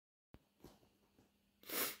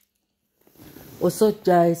What's up,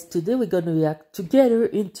 guys? Today we're gonna react together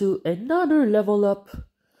into another level up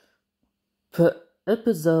per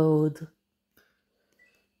episode.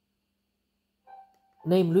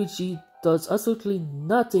 Named Luigi does absolutely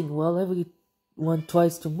nothing while everyone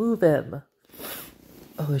tries to move him.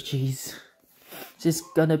 Oh jeez. Just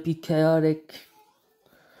gonna be chaotic.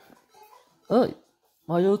 Oh,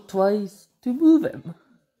 Mario tries to move him.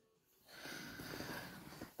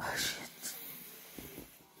 Oh shit.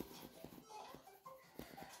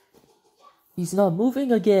 He's not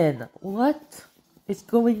moving again. What is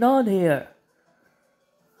going on here?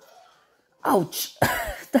 Ouch!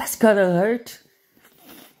 That's gonna hurt.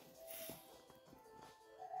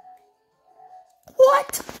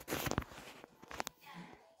 What?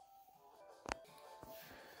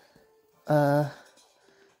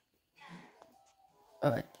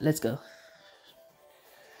 Alright, let's go.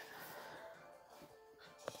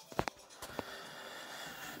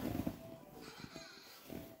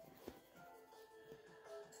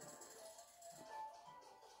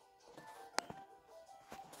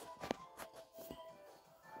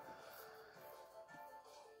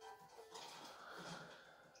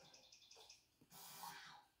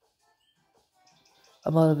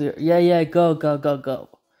 I'm out of here. Yeah, go.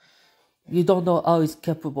 You don't know how he's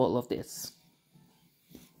capable of this.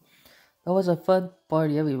 That was a fun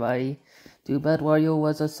party, everybody. Too bad Wario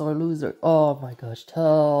was a sore loser. Oh my gosh,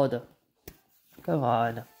 Toad. Come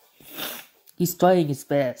on. He's trying his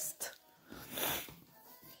best.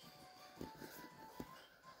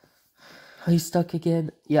 Are you stuck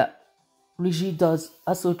again? Yeah. Luigi does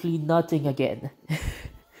absolutely nothing again.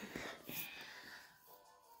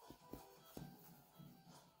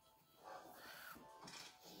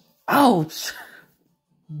 Ouch!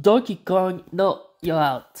 Donkey Kong, no, you're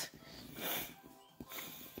out.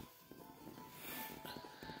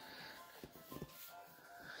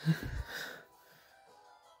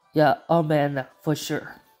 Yeah, oh man, for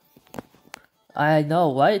sure. I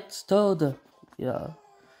know, right, Toad? Yeah.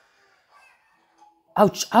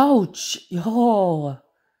 Ouch! Yo!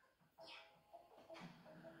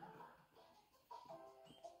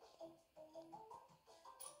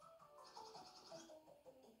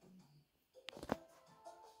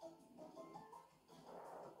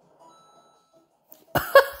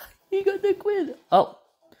 He got the quid! Oh,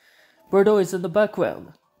 Birdo is in the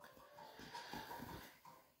background.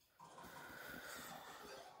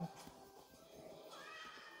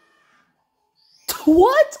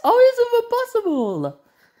 What? How is it even possible?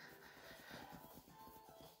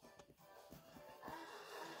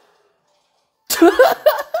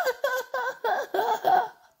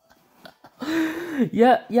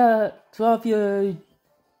 yeah, Trump,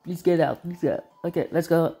 please get out, Okay, let's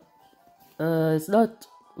go. It's not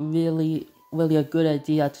really a good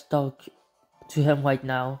idea to talk to him right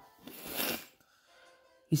now.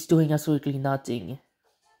 He's doing absolutely nothing.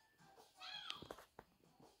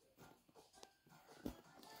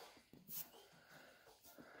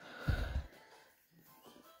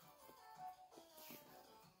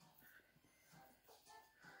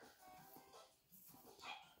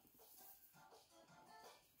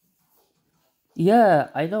 Yeah,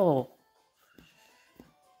 I know.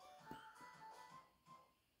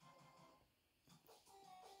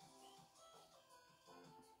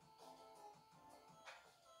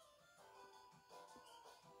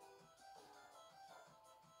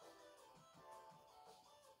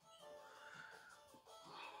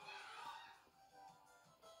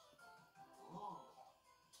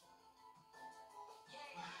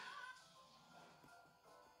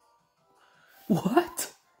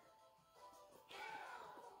 What?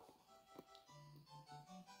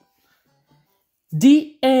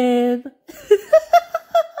 The end.